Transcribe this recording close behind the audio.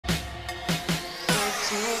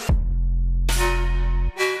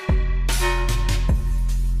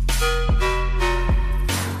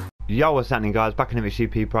Yo, what's happening guys, back in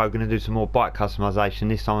Mxgp Pro, going to do some more bike customization.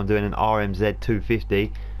 This time I'm doing an RMZ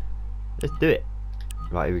 250. Let's do it.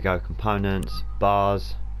 Right, here we go, components,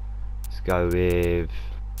 bars. Let's go with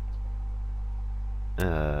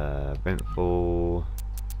Renthal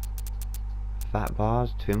fat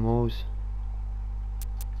bars, twin walls.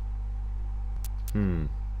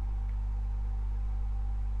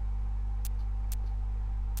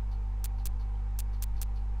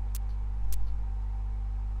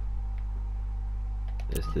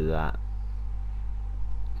 Let's do that.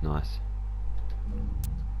 Nice.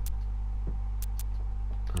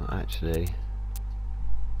 Oh, actually,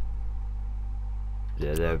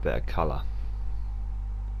 yeah, they're a better colour.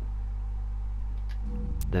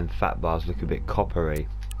 Them fat bars look a bit coppery.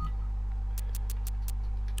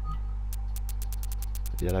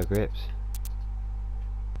 Yellow grips?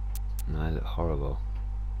 No, they look horrible.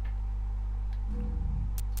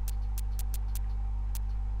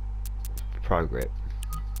 Pro grip.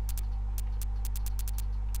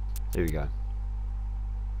 Here we go.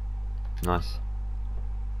 Nice.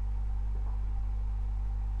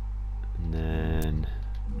 And then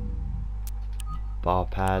bar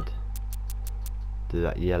pad. Do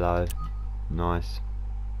that yellow. Nice.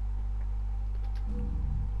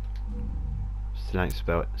 Still ain't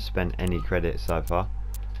spent any credit so far.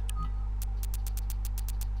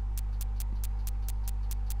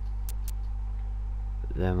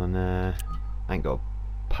 Put them on there. Ain't got to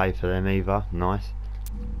pay for them either. Nice.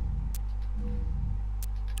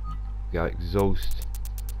 Go exhaust,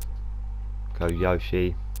 go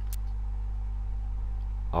Yoshi,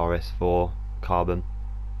 RS4 carbon,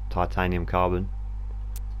 titanium carbon,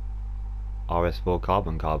 RS4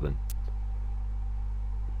 carbon.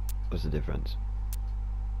 What's the difference?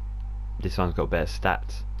 This one's got better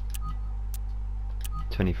stats.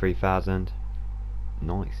 23,000.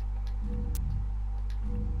 Nice.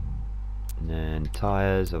 And then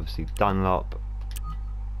tyres, obviously Dunlop.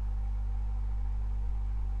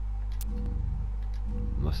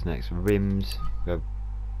 What's next? Rims. Go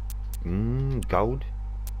gold.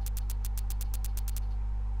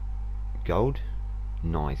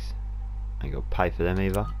 Nice. Ain't got to pay for them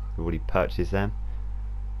either. We've already purchased them.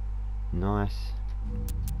 Nice.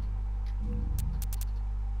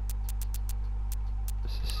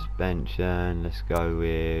 Suspension. Let's go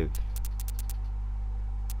with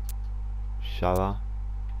Showa.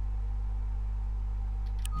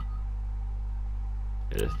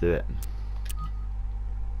 Yeah, let's do it.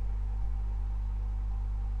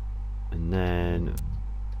 And then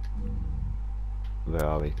where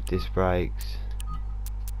are we? Disc brakes,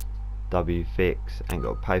 W fix, ain't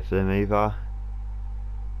got to pay for them either.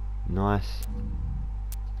 Nice.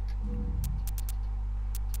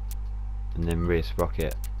 And then rear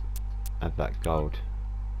sprocket, have that gold.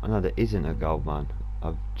 I know there isn't a gold one,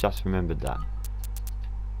 I've just remembered that.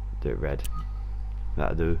 Do it red,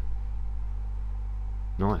 that'll do.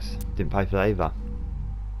 Nice, didn't pay for that either.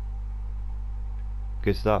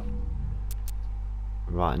 Good stuff.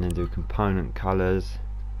 Right, and then do component colours.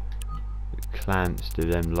 Clamps, do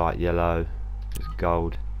them light yellow, just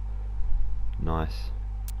gold. Nice.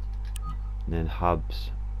 And then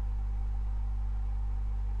hubs.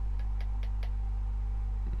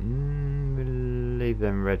 We'll leave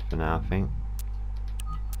them red for now, I think.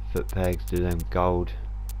 Foot pegs, do them gold.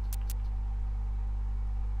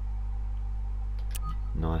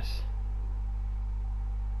 Nice.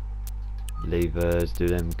 Levers, do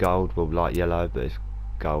them gold, well light yellow, but it's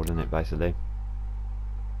gold in it basically.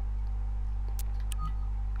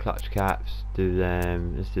 Clutch caps, do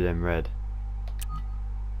them, let's do them red.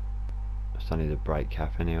 That's only the brake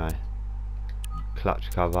cap anyway.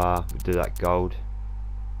 Clutch cover, we'll do that gold.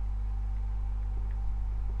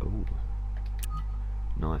 Ooh,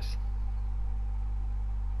 nice.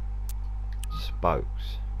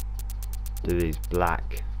 Spokes, do these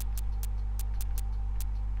black.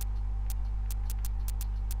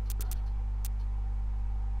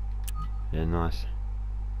 Yeah, nice.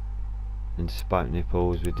 And spoke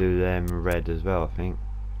nipples, we do them red as well, I think.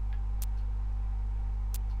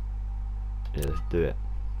 Yeah, let's do it.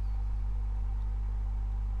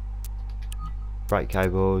 Brake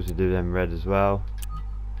cables, we do them red as well.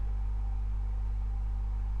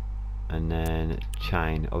 And then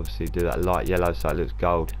chain, obviously do that light yellow so it looks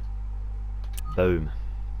gold. Boom.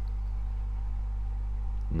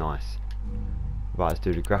 Nice. Right, let's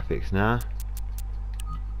do the graphics now.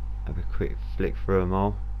 Have a quick flick through them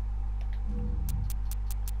all.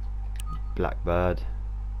 Blackbird.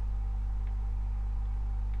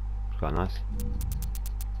 It's quite nice.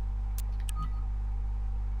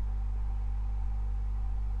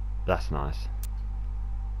 That's nice.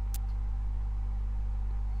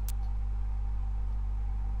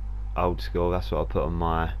 old school. That's what I put on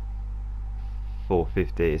my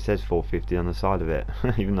 450. It says 450 on the side of it,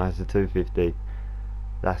 even though it's a 250.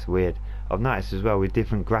 That's weird. I've noticed as well with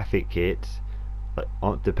different graphic kits,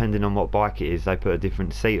 like, depending on what bike it is, they put a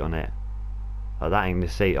different seat on it. Like, that ain't the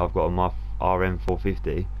seat I've got on my RM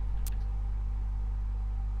 450.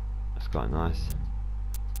 That's quite nice.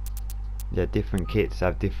 Yeah, different kits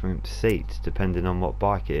have different seats depending on what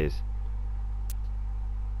bike it is,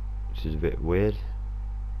 which is a bit weird.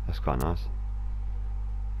 That's quite nice.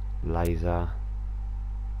 Laser.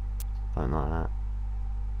 Don't like that.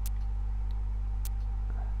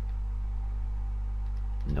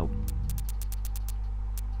 Nope.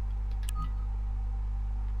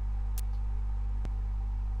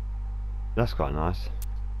 That's quite nice.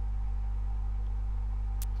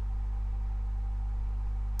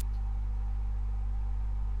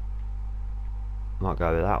 Might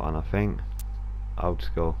go with that one, I think. Old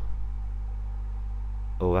school.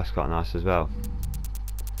 Oh, that's quite nice as well.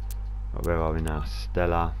 Right, where are we now?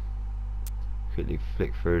 Stella. Quickly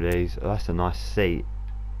flick through these. Oh, that's a nice seat.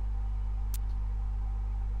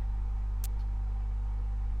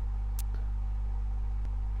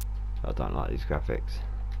 I don't like these graphics.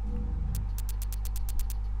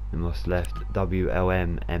 And what's left?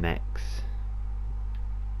 WLM MX.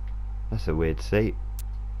 That's a weird seat.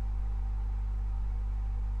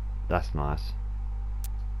 That's nice.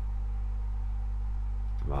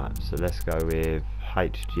 Right, so let's go with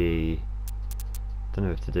HG. Don't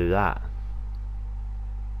know if to do that.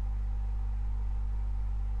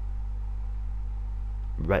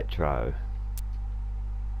 Retro.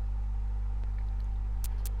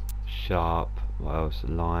 Sharp. What else?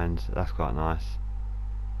 Lines. That's quite nice.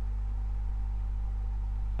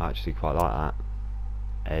 I actually quite like that.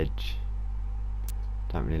 Edge.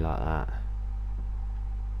 Don't really like that.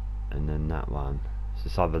 And then that one. So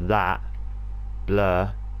it's either that,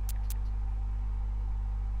 blur,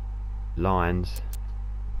 lines,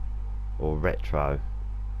 or retro.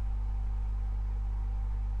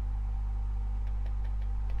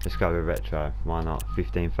 Let's go with retro. Why not?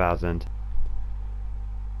 15,000.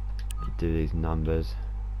 Do these numbers.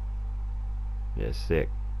 Yeah, sick.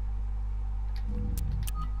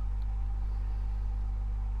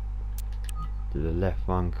 Do the left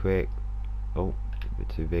one quick. Oh, a bit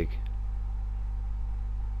too big.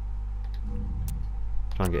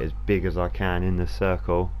 Try and get as big as I can in the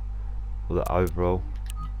circle or the overall.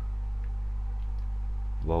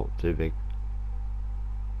 Whoa, too big.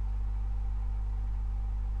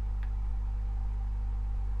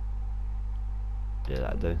 Yeah,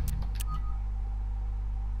 that'll do.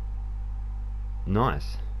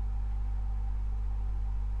 Nice.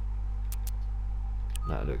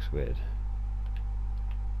 That looks weird.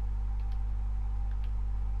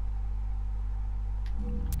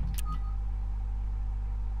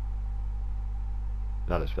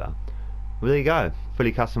 That looks better. Well, there you go.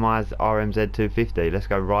 Fully customized RMZ 250. Let's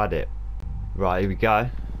go ride it. Right, here we go.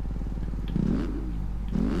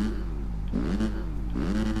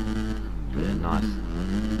 Yeah, nice.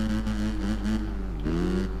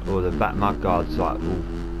 Oh, the back mudguard's like all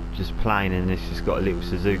just plain, and it's just got a little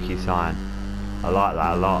Suzuki sign. I like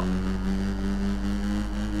that a lot.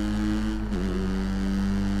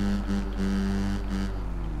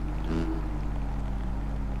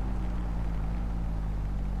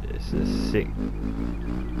 It's a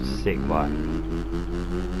sick bike.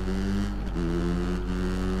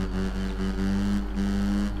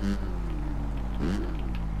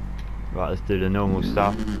 Right, let's do the normal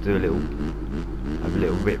stuff. Have a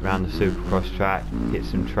little rip round the Supercross track, hit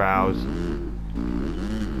some trails.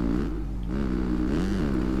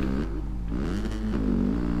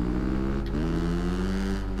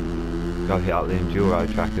 Go hit up the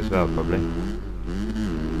enduro track as well, probably.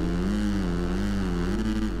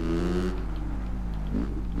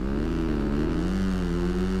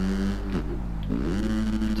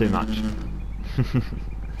 Too much.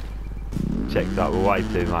 Checked up way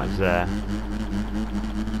too much there.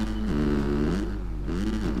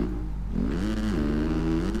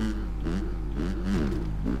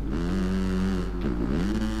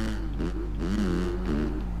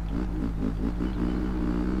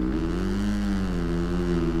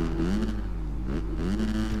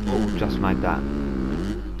 Oh, just made that.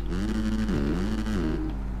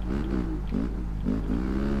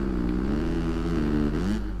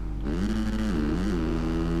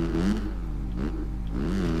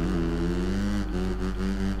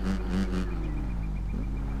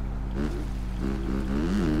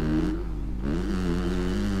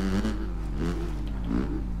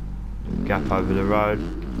 Gap over the road.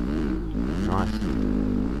 Nice.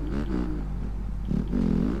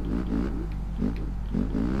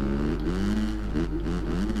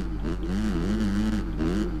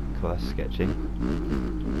 that's sketchy.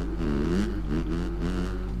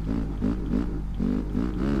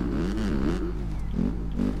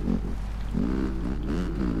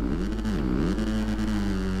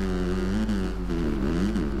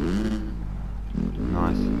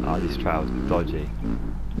 Nice. Oh, this trail's dodgy.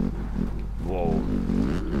 Whoa.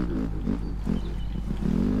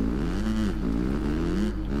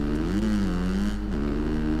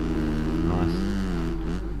 Nice.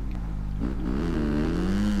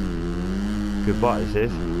 Good bite this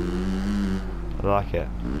is. I like it.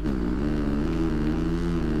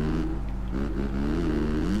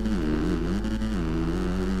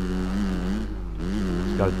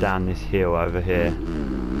 Let's go down this hill over here.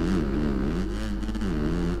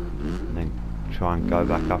 And then try and go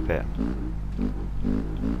back up it.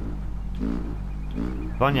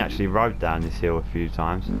 I've only actually rode down this hill a few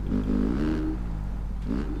times.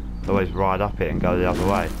 I always ride up it and go the other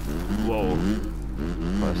way. Whoa.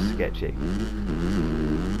 That's sketchy.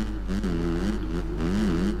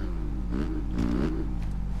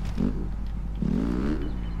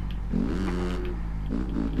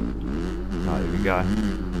 Right, here we go.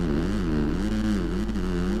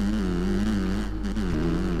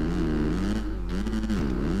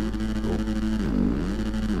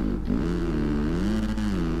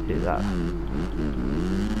 Hit that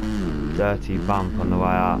dirty bump on the way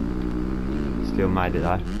up. Still made it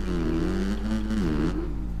though.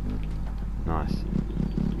 Nice.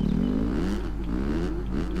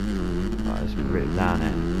 Right, let's rip down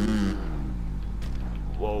it.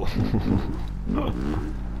 Whoa.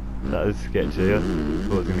 That was sketchy. I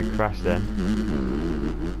thought it was going to crash then.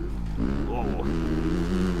 Whoa.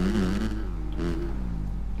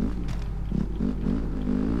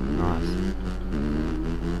 Nice.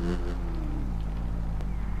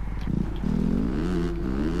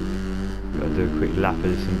 Gotta do a quick lap of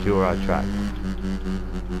this enduro track.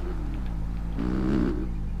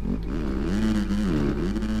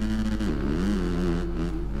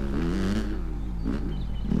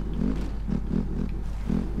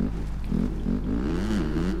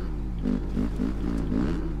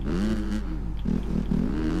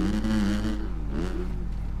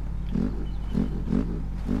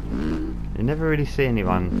 You never really see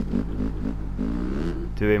anyone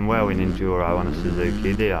doing well in enduro on a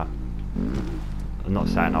Suzuki, do ya? I'm not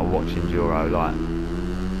saying I watch enduro, like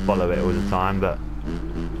follow it all the time, but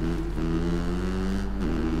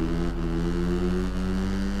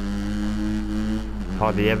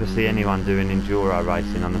hardly ever see anyone doing enduro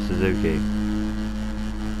racing on a Suzuki,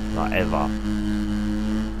 like ever.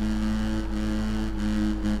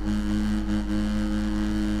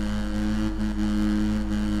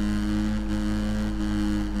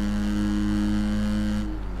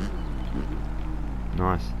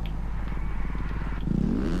 Nice.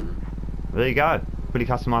 There you go. Fully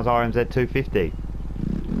customised RMZ 250.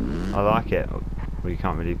 I like it. Well, you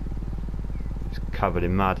can't really. It's covered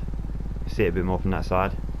in mud. See it a bit more from that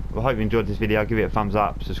side. Well, I hope you enjoyed this video. Give it a thumbs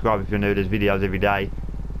up. Subscribe if you're new. There's videos every day.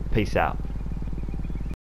 Peace out.